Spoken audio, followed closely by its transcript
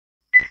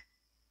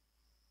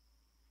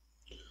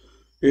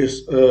Yes,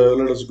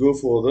 let us go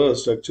for the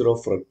structure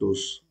of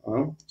fructose.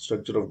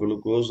 Structure of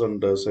glucose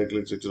and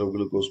cyclic structure of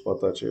glucose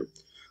பார்த்தாச்சு.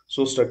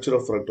 So structure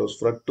of fructose.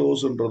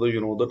 Fructose என்றது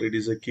you know that it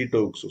is a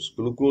ketohexose.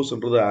 Glucose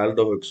என்றது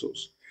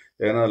aldohexose.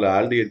 ஏன்னா அதில்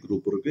aldehyde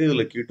group இருக்கு,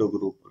 இதில் keto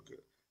group இருக்கு.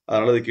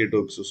 அதனால இது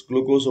கீட்டோஹெக்சோஸ்.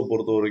 குளுக்கோஸை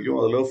பொறுத்த வரைக்கும்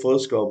அதில்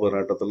ஃபர்ஸ்ட் கார்பன்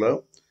ஆட்டத்தில்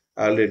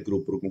ஆல்டிஹைட்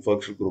குரூப் இருக்கும்,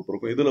 ஃபங்க்ஷனல் குரூப்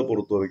இருக்கும். இதில்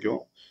பொறுத்த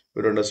வரைக்கும்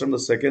we understand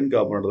the second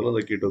carbon ஆட்டத்தில்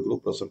அந்த கீட்டோ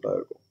குரூப் ப்ரெசென்ட்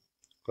ஆகிருக்கும்.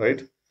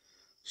 ரைட்?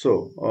 ஸோ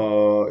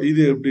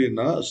இது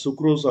எப்படின்னா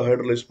சுக்ரோஸை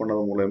ஹைட்ரலைஸ்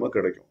பண்ணது மூலயமா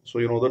கிடைக்கும். ஸோ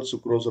யூனோ தட்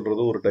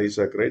சுக்ரோஸ்ன்றது ஒரு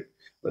டைசாக்ரைட்.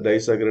 இந்த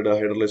டைசாக்ரைடை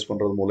ஹைட்ரலைஸ்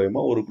பண்ணுறது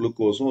மூலயமா ஒரு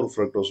குளுக்கோஸும் ஒரு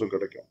ஃப்ரக்டோஸும்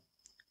கிடைக்கும்.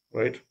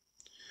 ரைட்?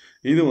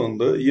 இது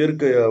வந்து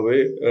இயற்கையாகவே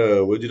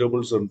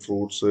வெஜிடபிள்ஸ் அண்ட்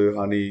ஃப்ரூட்ஸு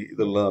ஹனி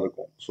இதெல்லாம்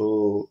இருக்கும். ஸோ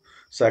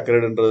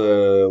சாக்ரைடுன்ற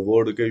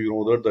வேர்டுக்கு you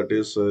know that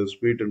is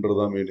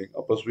ஸ்வீட்ன்றதான் meaning.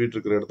 அப்போ ஸ்வீட்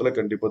இருக்கிற இடத்துல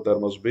கண்டிப்பாக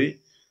there must be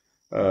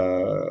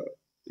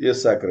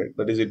S சாக்ரைட்.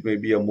 That is it may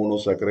be a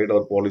monosaccharide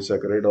R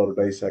polysaccharide R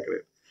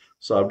disaccharide.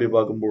 So அப்படி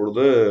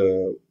பார்க்கும்பொழுது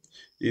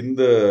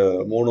இந்த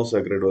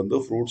மோனோசாக்ரைட் வந்து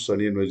ஃப்ரூட்ஸ்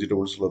ஹனி அண்ட்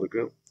வெஜிடபிள்ஸில்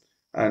இருக்குது.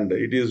 And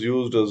it is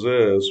used as a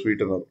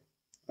ஸ்வீட்டனர்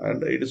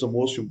and it is a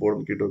most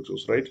important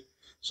கீட்டோஹெக்சோஸ். Right?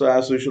 So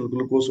as usual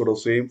குளுக்கோஸோட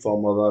same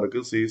ஃபார்மாக தான்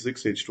இருக்குது,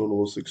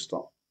 C6H12O6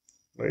 தான்.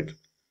 Right?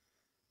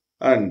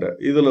 And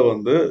இதில்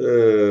வந்து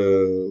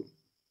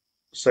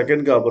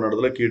செகண்ட் கார்பன்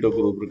இடத்துல கீட்டோ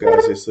குரூப் இருக்கு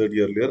as I said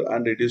earlier,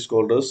 and it is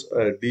called as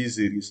D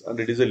series and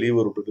it is a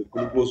lever rotator.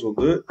 Glucose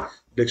வந்து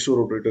டெக்ஸ்டோ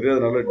rotatory,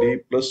 அதனால D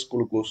plus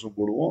குளுக்கோஸ்னு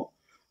போடுவோம்.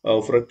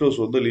 ஃப்ரக்டோஸ்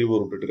வந்து லீவோ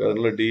ரொட்டேட்டரி,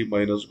 அதனால D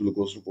மைனஸ்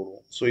குளுக்கோஸ்னு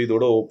போடுவோம். ஸோ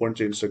இதோட ஓப்பன்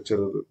செயின்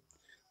ஸ்ட்ரக்சர் இது.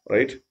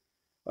 Right?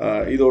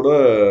 இதோட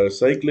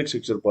சைக்ளிக்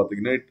ஸ்ட்ரக்சர்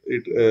பார்த்தீங்கன்னா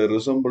இட்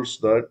ரிசம்பிள்ஸ்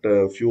தட்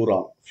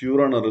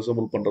ஃபியூரானை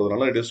ரிசம்பிள்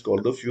பண்ணுறதுனால இட் இஸ்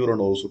கால்டு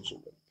ஃபியூரனோஸ்ன்னு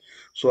சொல்லுவோம்.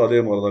 ஸோ அதே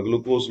மாதிரி தான்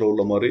குளுக்கோஸில்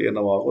உள்ள மாதிரி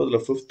என்னவாகும்,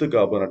 இதில் ஃபிஃப்த்து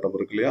கார்பன் ஆட்டம்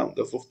இருக்கு இல்லையா,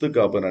 இந்த fifth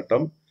carbon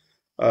atom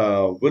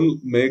will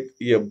make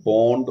a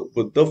bond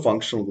with the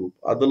functional group.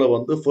 அதில்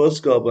வந்து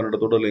ஃபர்ஸ்ட் கார்பன்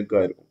ஆட்டத்தோட லிங்க்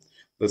ஆயிருக்கும்.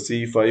 இந்த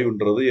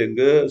C5ன்றது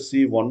எங்க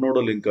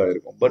C1ஓட லிங்க்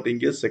ஆயிருக்கும். பட்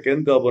இங்கே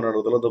செகண்ட் கார்பன்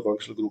ஆட்டத்தில் இந்த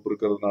ஃபங்க்ஷனல் குரூப்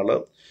இருக்கிறதுனால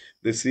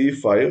the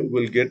C5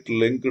 will get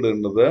linked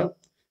in the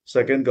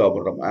second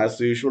carbon atom. As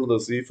usual, the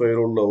C5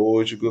 உள்ள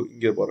OH group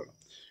இங்கே பாருங்க.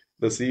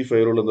 இந்த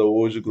C5 உள்ள இந்த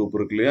OH group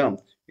இருக்கு இல்லையா,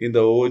 இந்த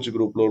OH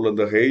groupல உள்ள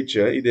இந்த H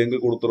இது எங்க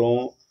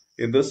கொடுத்துரும்,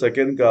 இந்த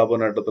செகண்ட்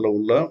கார்பன் ஆட்டத்தில்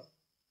உள்ள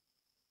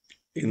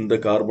இந்த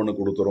கார்பனை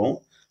கொடுத்துரும்.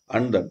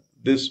 And then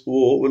this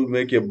O will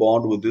make a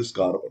bond with this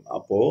carbon.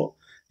 அப்போ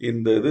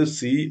இந்த இது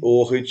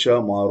COH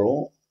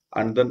மாறும்.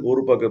 அண்ட் தென்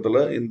ஒரு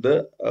பக்கத்தில் இந்த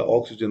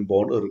ஆக்சிஜன்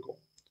பாண்ட் இருக்கும்.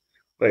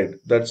 ரைட்?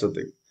 That's a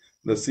thing.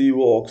 இந்த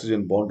CO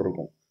oxygen bond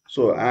இருக்கும்.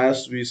 So as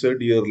we said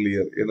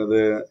earlier,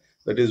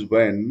 that is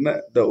when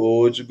the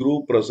OH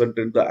group present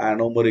in the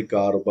anomeric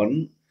carbon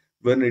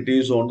when it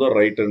is on the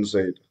right hand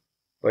side.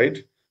 Right?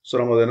 So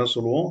நம்ம அதை என்ன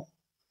சொல்லுவோம்,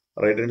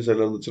 right hand side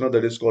இருந்துச்சுன்னா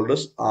that is called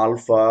as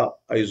alpha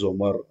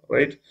isomer.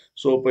 Right?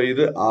 So இப்போ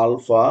இது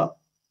alpha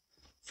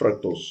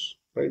fructose.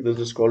 Right? This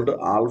is called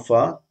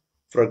alpha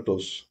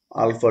fructose,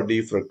 alpha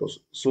D fructose.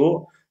 So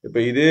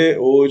இப்போ இதே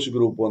OH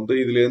group வந்து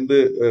இதுலேருந்து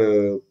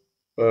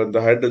இந்த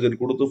ஹைட்ரஜன்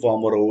கொடுத்து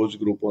ஃபார்ம் ஆகிற OH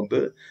குரூப் வந்து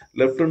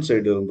லெஃப்ட் ஹேண்ட்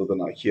சைடு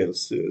இருந்ததுன்னா here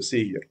see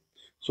here.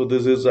 So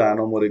this is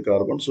அனோமரிக்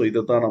carbon. So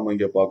இதை தான் நம்ம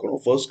இங்கே பார்க்கணும்.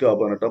 ஃபர்ஸ்ட்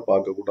கார்பனேட்டம்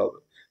பார்க்கக்கூடாது.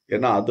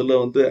 ஏன்னா அதில்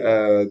வந்து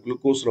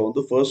குளுக்கோஸில்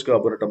வந்து ஃபர்ஸ்ட்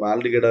கார்பனேட்டம்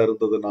ஆல்டிகைடாக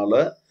இருந்ததுனால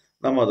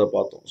நம்ம அதை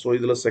பார்த்தோம். ஸோ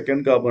இதில்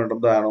செகண்ட்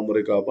கார்பனேட்டம் தான்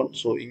அனோமரிக் கார்பன்.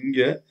 ஸோ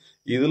இங்கே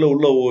இதில்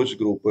உள்ள OH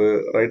குரூப்பு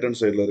ரைட்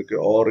ஹேண்ட் சைடில்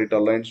இருக்குது, R it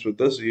alliance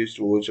with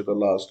CH2OH at the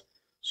last.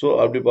 So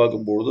அப்படி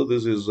பார்க்கும்பொழுது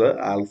this is a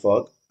alpha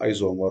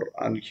isomer.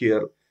 And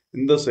here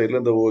இந்த சைடில்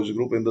இந்த OH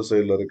group இந்த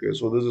சைடில் இருக்கு.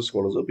 So this is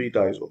called as a beta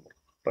isomer.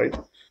 Right?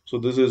 So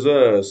this is a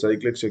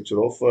cyclic structure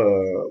of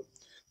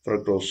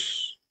fructose.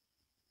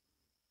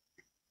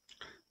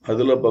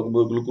 அதில்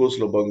பார்க்கும்போது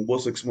குளுக்கோஸில்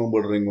பார்க்கும்போது 6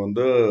 மெம்பர் ரிங்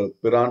வந்து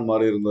பிரான்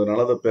மாதிரி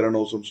இருந்ததுனால அதை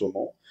பெரனோஸ்ன்னு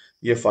சொன்னோம்.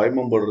 இங்கே 5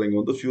 மெம்பர் ரிங்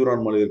வந்து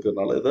ஃபியூரான் மாதிரி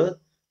இருக்கிறதுனால இதை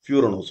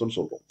ஃபியூரனோஸ்ன்னு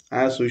சொல்கிறோம்.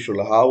 As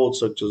usual Harvard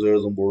structures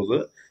எழுதும்பொழுது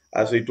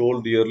as I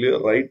told earlier,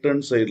 right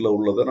hand sideல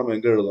உள்ளதை நம்ம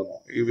எங்கே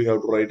எழுதணும், we have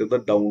to write in the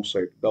down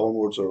side,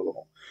 downwards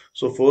எழுதணும்.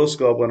 So first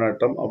carbon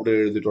atom அப்படியே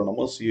எழுதிட்டோம்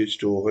நம்ம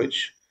CH2OH,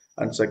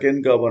 and second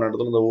carbon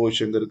atom இந்த OH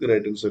எங்க இருக்கு,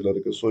 right hand sideல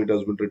இருக்கு. So it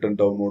has been written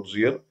downwards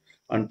here.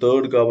 And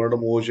third carbon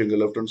atom OH எங்க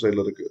left hand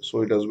sideல இருக்கு.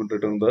 So it has been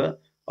written the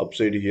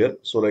upside here.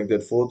 So like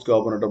that fourth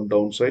carbon atom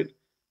downside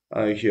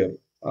here,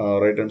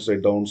 right hand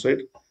side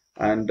downside,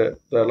 and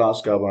the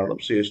last carbon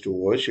atom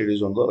CH2OH, it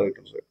is on the right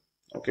hand side.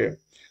 Okay,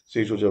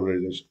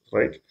 CH2OH,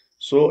 right?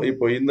 So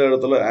இப்போ இந்த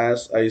இடத்துல as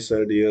I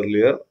said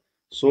earlier,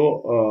 so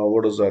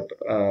what is that,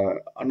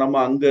 நம்ம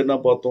அங்கே என்ன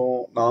பார்த்தோம்,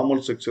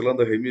 normal செக்ஷனில்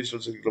அந்த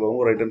ஹெமிஸ்டல் செக்ஷனில்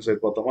பார்க்கும்போது ரைட் ஹேண்ட்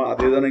சைட் பார்த்தோமா,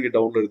 அதே தான் இங்கே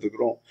டவுனில்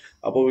எடுத்துக்கிறோம்.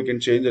 அப்போ we can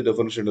change the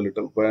definition a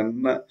little. When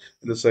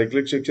in the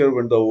cyclic structure,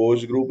 when the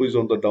OH group is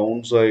on the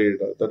downside,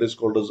 that is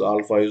called as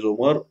alpha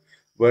isomer.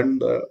 When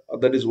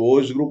that is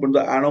OH group in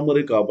the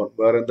anomeric carbon,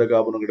 வேற எந்த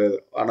கார்பனும் கிடையாது,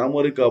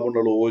 anomeric carbon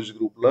உள்ள OH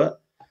groupல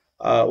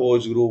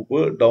OH group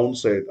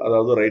downside,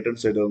 அதாவது right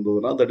hand side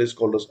இருந்ததுன்னா that is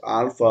called as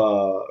alpha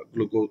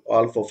glucose,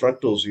 alpha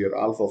fructose here,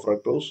 alpha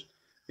fructose.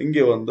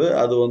 இங்கே வந்து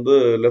அது வந்து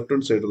லெஃப்ட்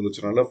ஹேண்ட் சைடு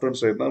இருந்துச்சுன்னா, left hand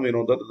சைடுனா we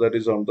know that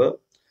is on the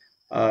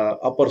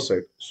upper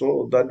side, so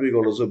that we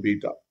call as a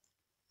beta.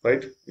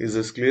 Right? Is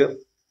this clear?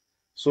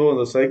 So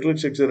அந்த cyclic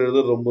structure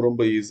எழுதுறது ரொம்ப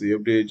ரொம்ப easy.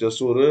 எப்படி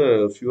ஜஸ்ட் ஒரு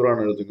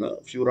ஃபியூரான் எழுதுங்க.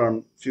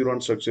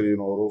 ஃபியூரான் ஸ்ட்ரக்சர்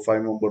ஒரு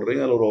 5 member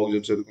ring, அதில் ஒரு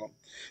ஆக்சிஜன் இருக்கும்.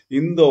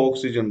 இந்த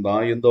ஆக்சிஜன்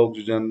தான் எந்த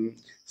ஆக்சிஜன்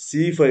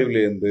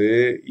C5லேருந்து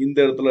இந்த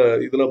இடத்துல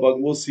இதில்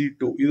பார்க்கும்போது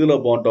C2 இதில்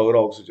பாண்ட் ஆகிற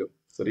ஆக்சிஜன்.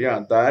 சரியா?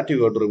 that you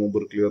got to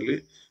remember clearly,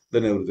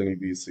 then everything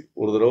will be easy.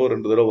 ஒரு தடவை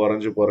 2 தடவை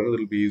வரைஞ்சு பாருங்க, it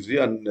will be easy.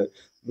 And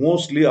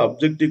mostly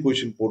objective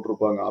question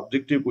போட்டிருப்பாங்க.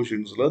 objective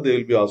questionsல they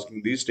will be asking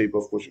these type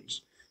of questions.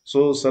 So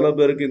சில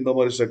பேருக்கு இந்த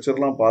மாதிரி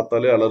ஸ்ட்ரக்சர்லாம்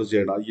பார்த்தாலே அலர்ஜி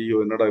ஆகிடும். ஐயோ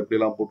என்னடா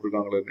இப்படிலாம்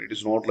போட்டிருக்காங்களே. It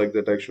is not like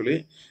that actually.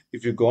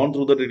 If you gone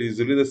through that, it is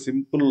really the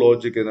simple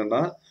logic.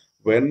 என்னன்னா,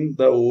 when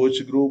the OH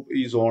group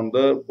is on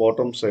the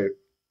bottom side,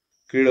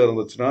 கீழே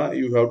இருந்துச்சுன்னா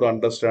you have to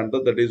understand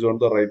that that is on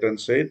the right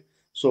hand side.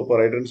 So இப்போ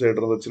right hand side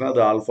இருந்துச்சுன்னா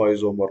the alpha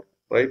isomer,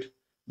 right?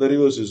 The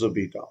reverse is a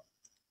beta.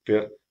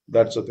 Clear?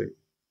 That's the thing.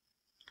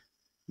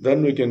 Then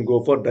we can go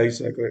for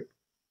disaccharide.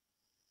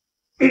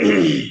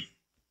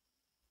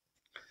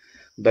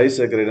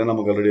 டைசாக்கரைடு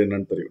நமக்கு already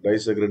என்னன்னு தெரியும்.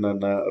 டைசாக்கரைடு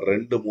என்ன?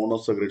 2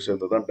 monosaccharide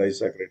சேர்ந்தது தான்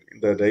டைசாக்கரைடு.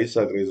 இந்த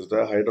டைசாக்கரைடை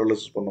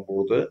hydrolysis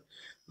பண்ணும்போது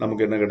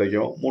நமக்கு என்ன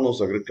கிடைக்கும்?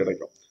 மோனோசாக்கரைடு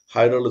கிடைக்கும்.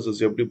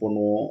 ஹைட்ரோலிசிஸ் எப்படி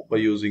பண்ணுவோம்? By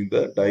using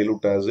the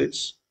dilute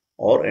acids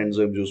R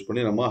enzyme use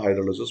பண்ணி நம்ம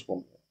ஹைட்ரோலிசிஸ்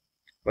பண்ணுவோம்.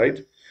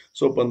 ரைட்?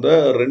 ஸோ இப்போ இந்த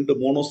 2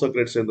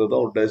 மோனோசாக்கரைடு சேர்ந்தது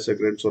தான் ஒரு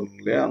டைசாக்கரைடு சொன்னோம்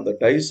இல்லையா? அந்த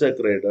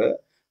டைசாக்கரைடை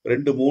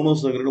 2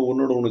 மோனோசாக்கரைடு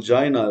ஒன்னோட ஒன்று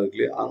ஜாயின் ஆகுது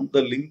இல்லையா?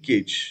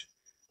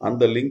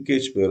 அந்த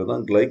லிங்கேஜ் பேர்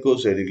தான்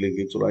கிளைகோசைடிக்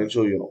லிங்கேஜ் சொல்லுவோம். I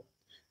show you know.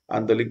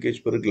 அந்த லிங்கேஜ்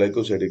பேர்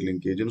கிளைகோசைடிக்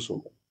லிங்கேஜ்னு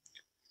சொல்லுவோம்.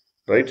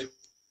 ரைட்?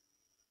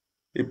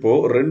 இப்போ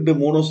 2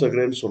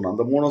 மோனோசாக்கரைடு சொன்னோம்.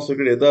 அந்த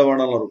மோனோசாக்கரைடு எதா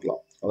வேணாலும்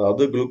இருக்கலாம்.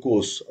 அதாவது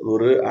குளுக்கோஸ், அது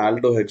ஒரு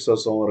ஆல்டோ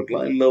ஹெக்ஸாஸாகவும்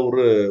இருக்கலாம், இல்லை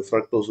ஒரு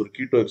ஃப்ரக்டோஸ், ஒரு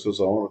கீட்டோ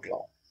ஹெக்ஸாஸாகவும்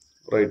இருக்கலாம்.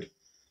 ரைட்?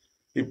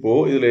 இப்போ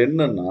இதுல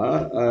என்னன்னா,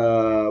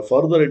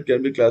 further it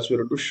can be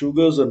classified into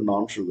sugars and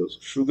நான்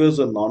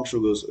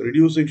சுகர்ஸ்,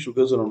 ரெடியூசிங்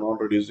சுகர்ஸ் அண்ட் நான்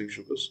ரெடியூசிங்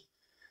சுகர்ஸ்.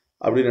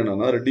 அப்படின்னு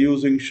என்னன்னா,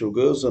 ரெடியூசிங்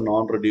சுகர்ஸ் அண்ட்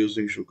நான்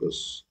ரெடியூசிங்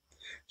சுகர்ஸ்.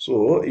 ஸோ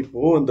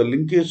இப்போ இந்த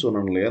லிங்கேஜ்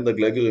சொன்னோம் இல்லையா, இந்த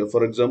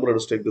for example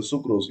let's take the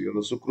sucrose.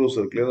 இந்த சுக்ரோஸ்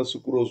இருக்கு இல்லையா, அந்த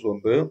சுக்ரோஸ்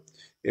வந்து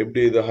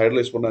எப்படி இதை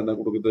ஹைட்ரலைஸ் பண்ணால் என்ன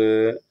கொடுக்குது?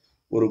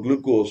 ஒரு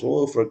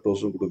குளுக்கோஸும்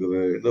ஃப்ரக்டோஸும் கொடுக்குது,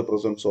 இந்த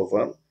presence of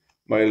an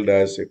mild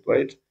acid.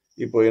 Right?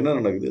 இப்போ என்ன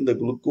நடக்குது? இந்த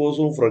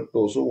குளுக்கோஸும்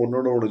ஃப்ரக்டோஸும்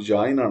ஒன்னோட ஒன்று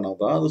ஜாயின் ஆனால்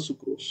தான் அது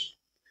சுக்ரோஸ்.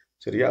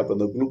 சரியா? அப்போ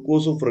இந்த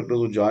குளுக்கோஸும்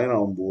ஃப்ரக்டோஸும் ஜாயின்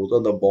ஆகும்போது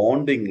அந்த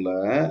பாண்டிங்கில்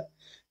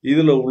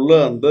இதில் உள்ள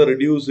அந்த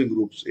ரெடியூசிங்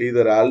குரூப்ஸ்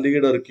இதர்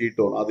ஆல்டிகைட் ஆர்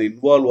கீட்டோன் அது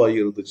இன்வால்வ் ஆகி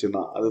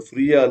இருந்துச்சுன்னா, அது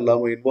ஃப்ரீயாக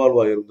இல்லாமல் இன்வால்வ்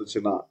ஆகி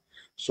இருந்துச்சுன்னா,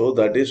 so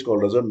that is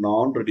called as a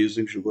நான்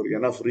ரெடியூசிங் சுகர்.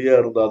 ஏன்னா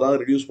ஃப்ரீயாக இருந்தால் தான்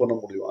ரெடியூஸ் பண்ண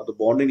முடியும். அது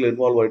பாண்டிங்கில்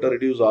இன்வால்வ் ஆகிட்டா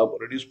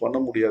ரெடியூஸ் பண்ண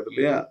முடியாது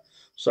இல்லையா?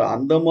 ஸோ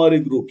அந்த மாதிரி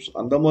குரூப்ஸ்,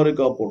 அந்த மாதிரி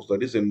compounds,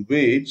 that is in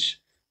which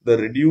the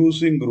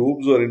reducing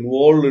groups are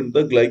involved in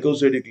the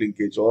glycosidic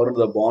linkage or in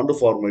the bond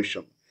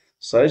formation.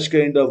 Such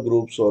kind of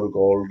groups are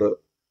called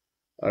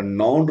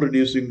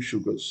non-reducing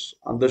sugars.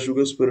 அந்த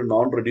sugars பேர்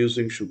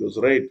non-reducing sugars,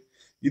 right?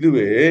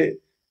 இதுவே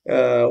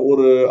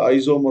ஒரு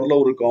ஐசோமர்ல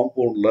ஒரு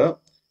காம்பவுண்ட்ல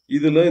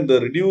இதுல இந்த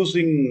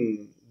reducing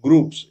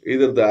groups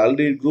either the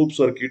aldehyde groups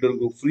or ketone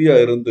group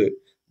ஃப்ரீயா இருந்து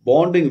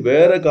bonding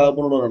வேற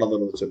கார்பனோட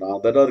நடந்துருந்துச்சுன்னா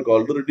that are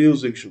called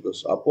reducing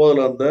sugars. அப்போ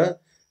அதுல அந்த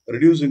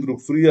reducing group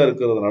ஃப்ரீயா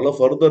இருக்கிறதுனால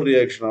ஃபர்தர்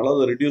ரியாக்ஷனால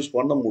அதை ரெடியூஸ்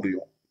பண்ண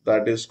முடியும்.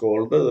 that is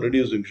called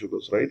reducing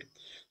sugars, right?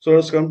 So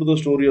let's come to the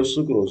story of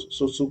sucrose.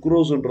 So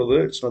sucroseன்றது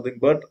it's nothing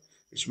but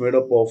it's made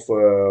up of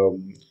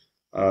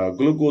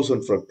glucose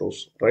and fructose,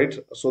 right?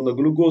 So the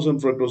glucose and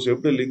fructose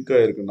எப்படி link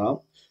ஆயிருக்குன்னா,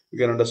 you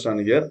can understand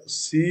here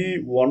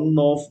C1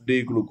 of D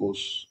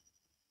glucose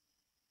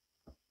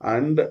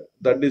and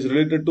that is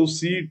related to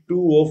C2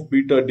 of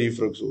beta D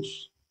fructose.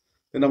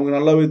 இது நமக்கு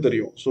நல்லாவே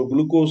தெரியும். So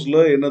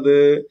குளுக்கோஸ்ல என்னது?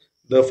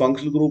 The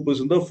functional group is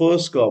in the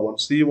first carbon.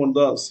 C1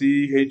 தான்,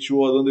 CHO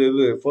அது வந்து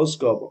எது? First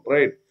carbon,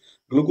 right?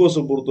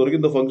 குளுக்கோஸை பொறுத்த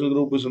வரைக்கும் இந்த functional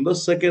group is in the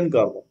second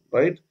carbon,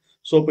 right?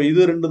 So இப்போ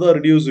இது ரெண்டு தான்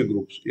reducing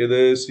groups. எது?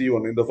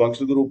 C1 இந்த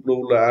functional groupல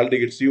உள்ள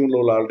aldehyde, C1ல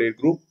உள்ள aldehyde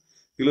group,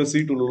 இல்லை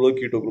C2ல உள்ள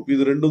keto group.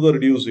 இது ரெண்டு தான்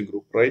reducing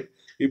group, right?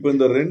 இப்போ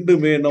இந்த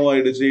ரெண்டுமே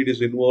என்னவாயிடுச்சு? It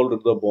is involved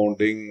in the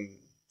bonding.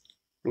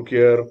 Look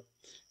here.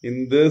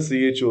 இந்த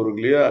CHO இருக்கு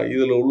இல்லையா,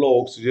 இதுல உள்ள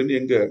ஆக்சிஜன்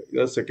எங்க?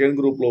 செகண்ட்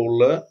குரூப்ல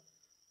உள்ள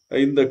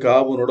இந்த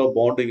கார்பனோட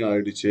பாண்டிங்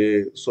ஆயிடுச்சு.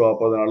 ஸோ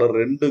அப்போ அதனால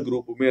ரெண்டு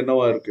குரூப்புமே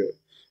என்னவா இருக்கு?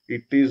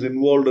 It is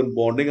involve in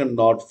bonding and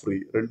not free.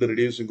 ரெண்டு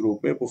ரெடியூசிங்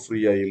குரூப்புமே இப்போ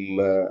ஃப்ரீயா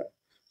இல்லை.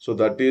 So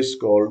that is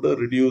called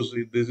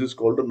this is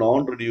called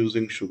நான்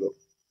reducing sugar,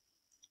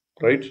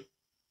 right?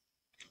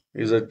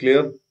 Is it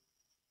clear?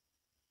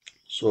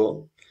 So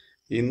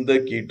இந்த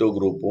கீட்டோ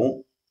குரூப்பும்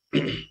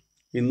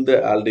இந்த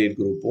ஆல்டைட்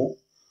குரூப்பும்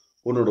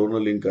ஒன்னோட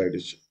ஒன்று லிங்க்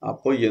ஆயிடுச்சு.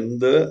 அப்போ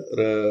எந்த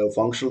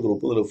ஃபங்க்ஷனல்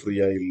குரூப்பும் இதில்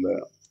ஃப்ரீயா இல்லை,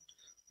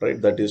 right?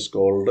 That is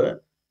called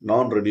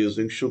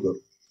non-reducing sugar,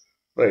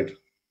 right?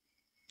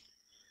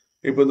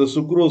 இப்போ இந்த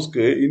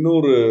சுக்ரோஸ்க்கு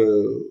இன்னொரு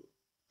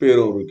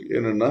பேரும் இருக்கு.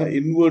 என்னன்னா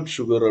இன்வெர்ட்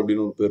சுகர்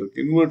அப்படின்னு ஒரு பேர்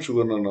இருக்கு. இன்வெர்ட்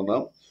சுகர் என்னன்னா,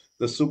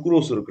 இந்த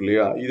சுக்ரோஸ் இருக்கு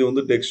இல்லையா, இது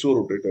வந்து டெக்ஸ்டோ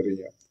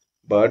ரொட்டேட்டரிங்க.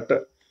 But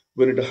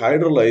when it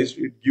hydrolyzed,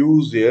 it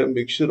gives a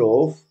mixture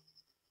of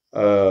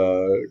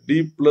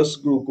D plus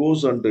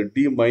glucose and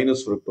D minus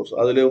fructose.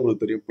 அதுலேயே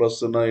உங்களுக்கு தெரியும்,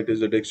 பிளஸ்னா இட்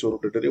இஸ் டெக்ஸ்டோ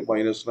ரொட்டேட்டரி,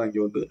 மைனஸ்னா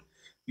இங்கே வந்து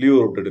லியோ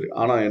ரொட்டேட்டரி.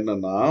 ஆனால்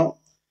என்னன்னா,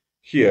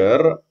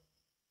 here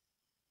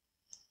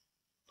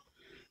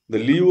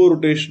The levo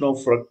rotation of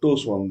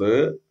fructose வந்து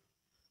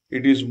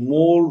it is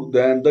more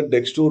than the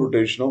dextro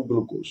rotation of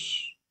glucose,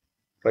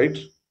 right?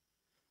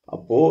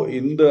 அப்போ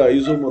இந்த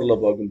ஐசோமர்ல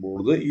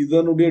பார்க்கும்போது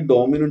இதனுடைய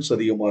டாமினன்ஸ்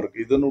அதிகமா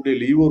இருக்கு, இதனுடைய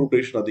லீவோ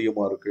ரொட்டேஷன்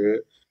அதிகமா இருக்கு,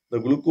 இந்த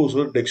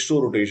குளுக்கோஸோட டெக்ஸ்ட்ரோ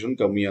ரொட்டேஷன்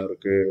கம்மியா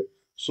இருக்கு.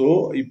 ஸோ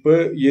இப்போ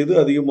எது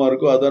அதிகமா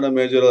இருக்கோ அதான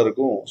மேஜரா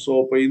இருக்கும். ஸோ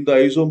அப்போ இந்த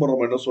ஐசோமர்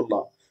நம்ம என்ன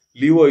சொல்லலாம்,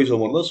 லீவோ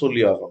ஐசோமர் தான்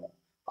சொல்லி ஆகணும்.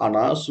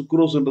 ஆனா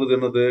சுக்ரோஸ்ன்றது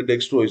என்னது,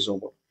 டெக்ஸ்ட்ரோ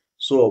ஐசோமர்.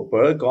 ஸோ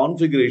அப்போ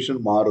கான்ஃபிகரேஷன்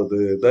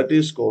மாறுது, that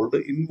is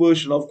called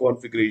inversion of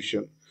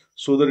configuration.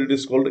 So that it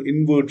is called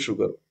invert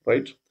sugar,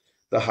 right?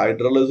 The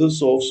hydrolysis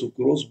of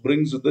sucrose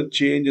brings the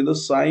change in the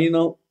sign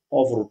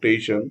of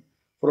rotation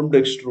from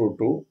dextro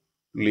to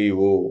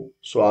levo.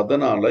 So,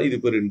 adanala idu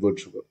per invert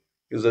sugar.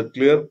 Is that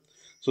clear?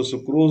 So,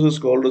 sucrose is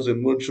called as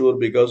invert sugar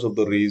because of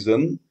the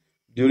reason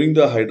during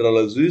the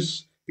hydrolysis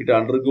it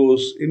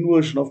undergoes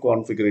inversion of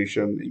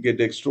configuration. Inge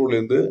dextro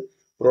lende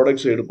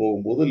product side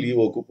போகும்போது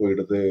levoக்கு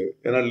போயிடுது.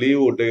 ஏன்னா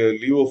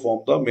levo form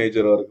தான்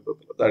மேஜரா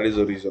இருக்குது. That is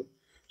the reason.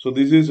 So,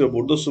 this is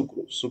about the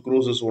sucrose.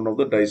 Sucrose is one of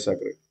the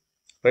disaccharide,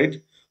 right?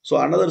 So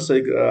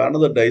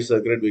another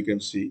disaccharide we can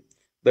see,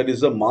 that is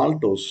the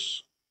maltose.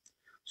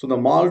 So the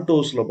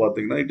maltose la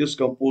pathina, it is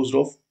composed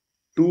of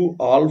 2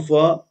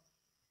 alpha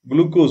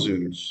glucose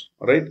units,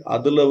 right?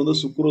 Adula வந்து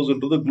sucrose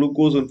into the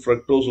glucose and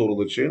fructose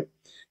வருதுச்சு.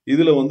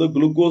 இதுல வந்து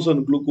glucose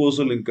and glucose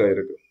link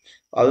ஆயிருக்கு.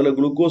 அதுல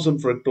glucose and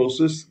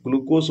fructose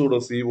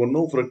glucoseோட C1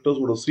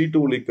 fructoseோட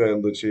C2 link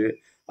ஆயிருந்துச்சு.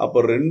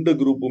 அப்ப ரெண்டு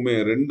குரூப்புமே,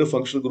 ரெண்டு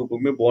functional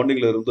குரூப்புமே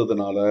பாண்டிங்ல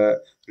இருந்ததுனால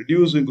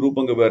reducing group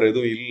அங்க வேற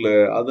எதுவும் இல்ல,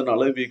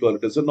 அதனால we call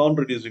it as a non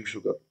reducing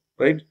sugar,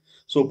 right?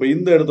 So இப்ப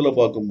இந்த இடத்துல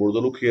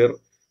பார்க்கும்போது look here,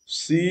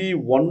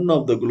 C1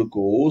 of the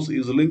glucose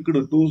is linked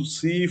to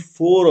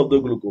C4 of the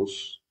glucose,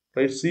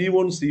 right?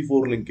 C1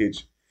 C4 linkage.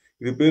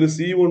 இது பேரு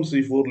C1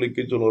 C4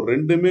 linkage சொல்லுவோம்.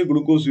 ரெண்டுமே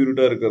குளுக்கோஸ்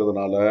யூனிட்டா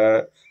இருக்கிறதுனால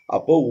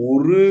அப்போ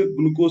ஒரு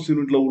குளுக்கோஸ்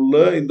யூனிட்ல உள்ள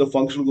இந்த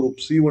ஃபங்க்ஷனல் குரூப்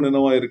C1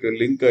 என்னவா இருக்கு,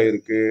 லிங்க்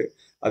ஆயிருக்கு.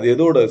 அது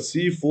எதோட,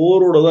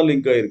 C4ஓட தான்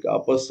லிங்க் ஆயிருக்கு.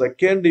 அப்ப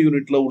செகண்ட்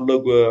யூனிட்ல உள்ள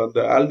அந்த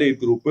ஆல்டைட்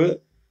குரூப்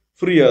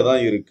ஃப்ரீயா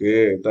தான் இருக்கு.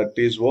 That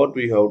is what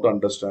we have to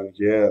understand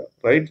here,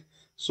 right?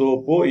 So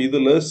இப்போ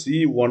இதுல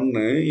C1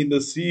 இந்த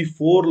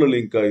C4ல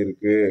லிங்க்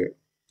ஆயிருக்கு,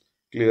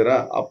 கிளியரா?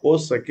 அப்போ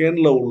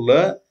செகண்ட்ல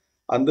உள்ள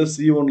அந்த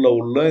C1ல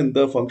உள்ள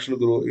இந்த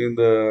ஃபங்க்ஷனல் குரூப்,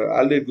 இந்த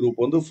ஆல்டைட்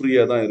குரூப் வந்து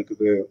ஃப்ரீயா தான்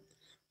இருக்குது.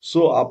 ஸோ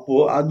அப்போ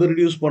அது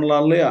ரிடியூஸ்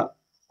பண்ணலாம் இல்லையா?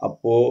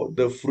 அப்போ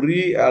the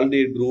free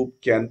aldehyde group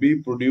can be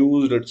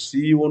produced at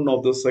C1 of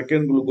the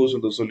second glucose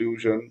in the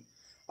solution.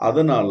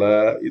 அதனால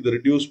இது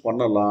reduce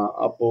பண்ணலாம்.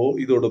 அப்போ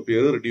இதோட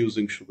பேரு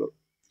reducing sugar,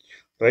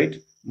 right?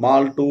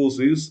 Maltose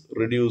is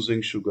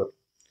reducing sugar.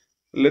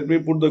 Let me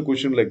put the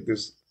question like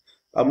this.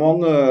 Among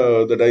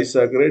the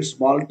disaccharides,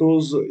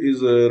 maltose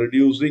is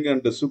reducing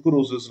and the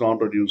sucrose is not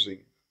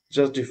reducing.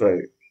 Justify,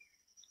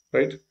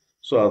 right?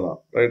 So அதான்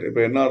right. இப்போ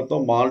என்ன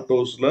அர்த்தம்,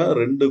 மால்டோஸில்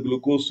ரெண்டு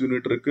glucose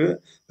unit இருக்கு,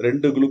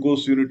 ரெண்டு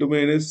glucose யூனிட்டுமே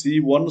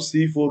C1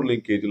 C4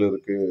 லிங்கேஜில்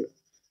இருக்கு.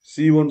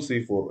 C1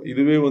 C4.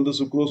 இதுவே வந்து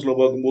சுக்ரோஸில்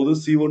பார்க்கும்போது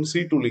C1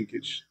 C2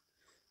 linkage,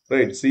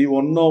 right?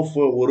 C1 of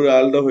ஒரு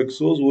ஆல்டோ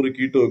ஹெக்ஸோஸ், ஒரு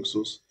keto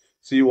hexose,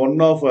 C1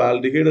 of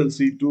aldehyde and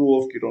C2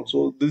 of ketone.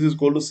 So this is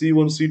called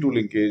C1 C2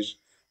 linkage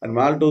and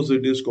maltose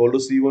it is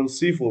called C1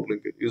 C4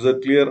 linkage. Is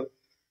that clear?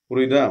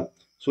 புரியுதா?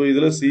 So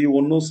இதில்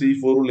C1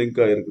 C4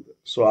 link ஆயிருக்குது.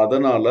 So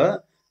அதனால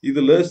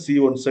இதுல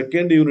C1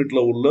 second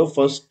யூனிட்ல உள்ள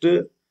first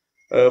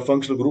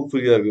functional group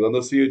ஃப்ரீயா இருக்குது,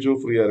 அந்த CHO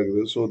ஃப்ரீயா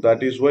இருக்குது. So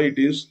that is why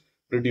it is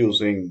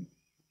reducing.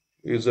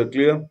 Is it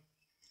clear?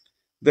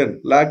 Then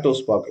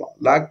lactose பார்க்கலாம்.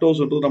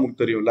 லாக்டோஸ்ன்றது நமக்கு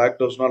தெரியும்,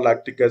 லாக்டோஸ்னா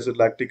lactic acid,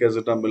 lactic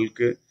ஆசிட்னா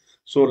milk.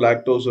 So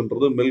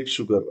லாக்டோஸ்ன்றது milk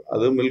sugar,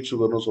 அது மில்க்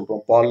சுகர்னு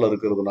சொல்றோம் பால்ல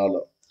இருக்கிறதுனால,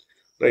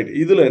 ரைட்?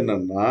 இதுல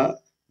என்னன்னா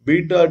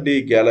beta D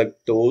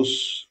galactose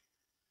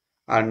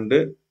and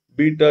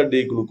beta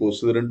D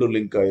glucose இது ரெண்டும்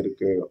லிங்க்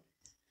ஆயிருக்கு.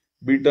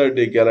 Beta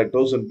D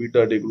galactose and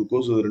beta D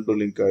glucose இது ரெண்டும்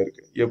லிங்க்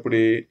ஆயிருக்கு.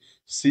 எப்படி?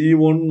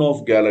 C1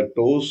 of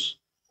galactose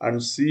and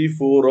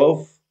C4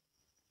 of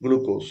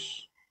glucose,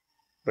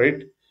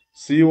 right?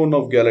 C1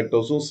 of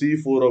கேலக்டோஸும்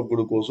C4 of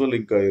குளுக்கோஸும்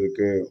link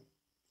ஆயிருக்கு,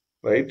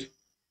 ரைட்?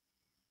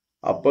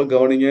 அப்ப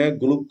கவனிங்க,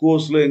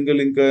 குளுக்கோஸ்ல எங்க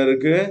லிங்க்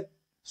ஆயிருக்கு,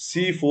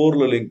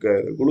 C4ல லிங்க்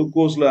ஆயிருக்கு.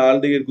 குளுக்கோஸ்ல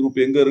ஆல்டிஹைட்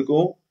குரூப் எங்க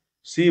இருக்கும்,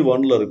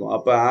 C1ல இருக்கும்.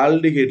 அப்ப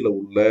ஆல்டிஹைட்ல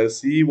உள்ள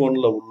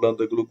C1ல உள்ள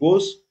அந்த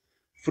குளுக்கோஸ்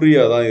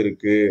ஃப்ரீயா தான்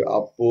இருக்கு.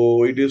 அப்போ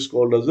it is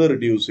called as a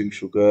reducing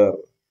sugar.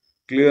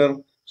 Clear?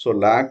 So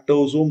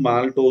lactose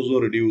maltose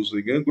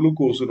reducing,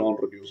 glucose non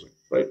reducing,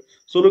 right?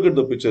 So look at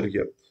the picture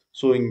here.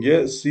 So இங்க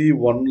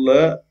C1ல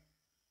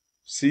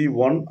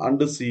C1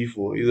 and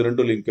C4 இது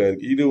ரெண்டும் லிங்க்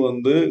ஆயிருக்கு. இது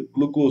வந்து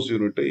குளுக்கோஸ்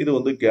யூனிட், இது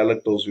வந்து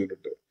கேலக்டோஸ்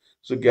யூனிட்.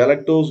 ஸோ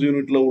கேலக்டோஸ்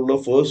யூனிட்ல உள்ள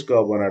ஃபர்ஸ்ட்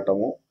கார்பன்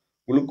ஆட்டமும்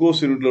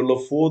குளுக்கோஸ் யூனிட்ல உள்ள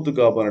ஃபோர்த்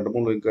கார்பன்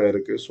ஆட்டமும் லிங்க்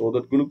ஆயிருக்கு. ஸோ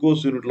தட்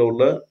குளுக்கோஸ் யூனிட்ல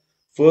உள்ள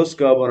ஃபர்ஸ்ட்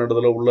கார்பன்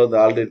ஆட்டத்துல உள்ள அந்த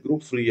ஆல்டைட்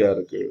குரூப் ஃப்ரீயா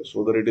இருக்கு.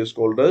 So that it is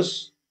called as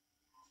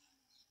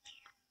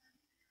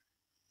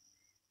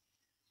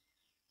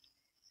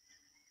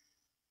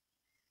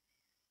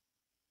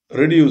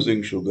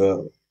reducing sugar,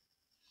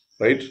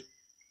 right?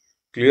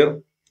 Clear?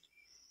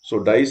 So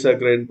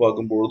disaccharide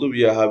பார்க்கும்போது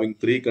we are having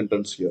three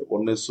contents here.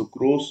 One is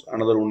sucrose,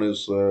 another one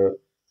is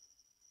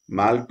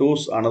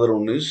maltose, another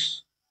one is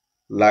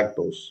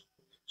lactose.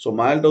 So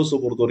maltose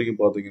பொறுத்த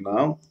வரைக்கும் பார்த்தீங்கன்னா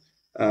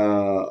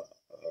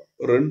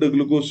ரெண்டு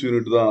glucose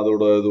unit தான்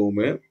அதோட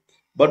இதுவுமே.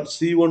 But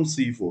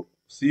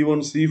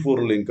C1C4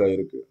 link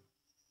ஆயிருக்கு.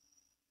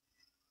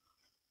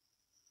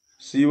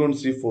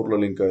 C1C4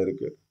 link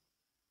ஆயிருக்கு.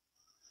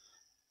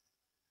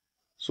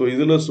 ஸோ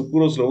இதில்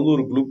சுக்ரோஸில் வந்து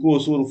ஒரு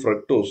குளுக்கோஸும் ஒரு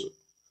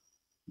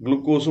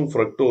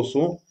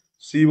ஃப்ரக்டோஸும்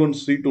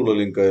C1C2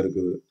 லிங்க்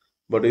ஆயிருக்குது.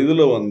 பட்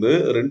இதில் வந்து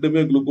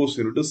ரெண்டுமே குளுக்கோஸ்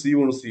யூனிட்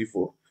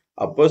C1C4.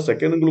 அப்போ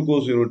second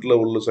glucose unit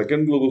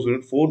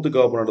fourth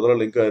carbon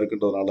ஆட்டத்தில் link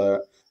ஆயிருக்குன்றதுனால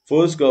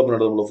first carbon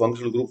ஆட்டத்தோட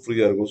functional group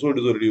ஃப்ரீயாக இருக்கும். So it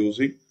is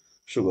reducing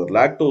sugar.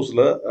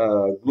 லாக்டோஸில்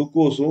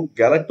குளுக்கோஸும்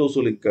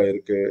கேலக்டோஸும் link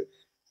ஆயிருக்கு.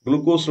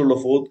 குளுக்கோஸில் உள்ள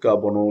ஃபோர்த்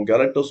கார்பனும்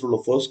கேலக்டோஸில் உள்ள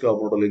ஃபர்ஸ்ட்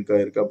கார்பனோட லிங்க்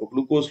ஆயிருக்கு. அப்போ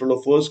குளுக்கோஸில் உள்ள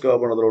ஃபர்ஸ்ட்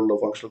கார்பன் அதில் உள்ள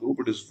functional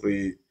group it is free.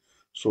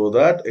 So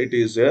that it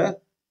is a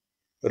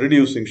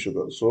reducing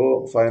sugar.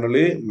 So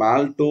finally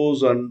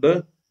maltose and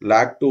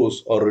lactose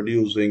are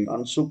reducing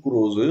and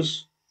sucrose is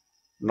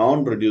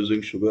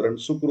non-reducing sugar, and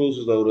sucrose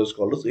is otherwise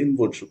called as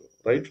invert sugar,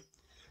 right?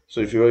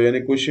 So if you have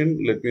any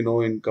question, let me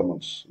know in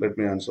comments. Let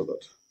me answer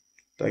that.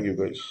 Thank you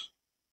guys.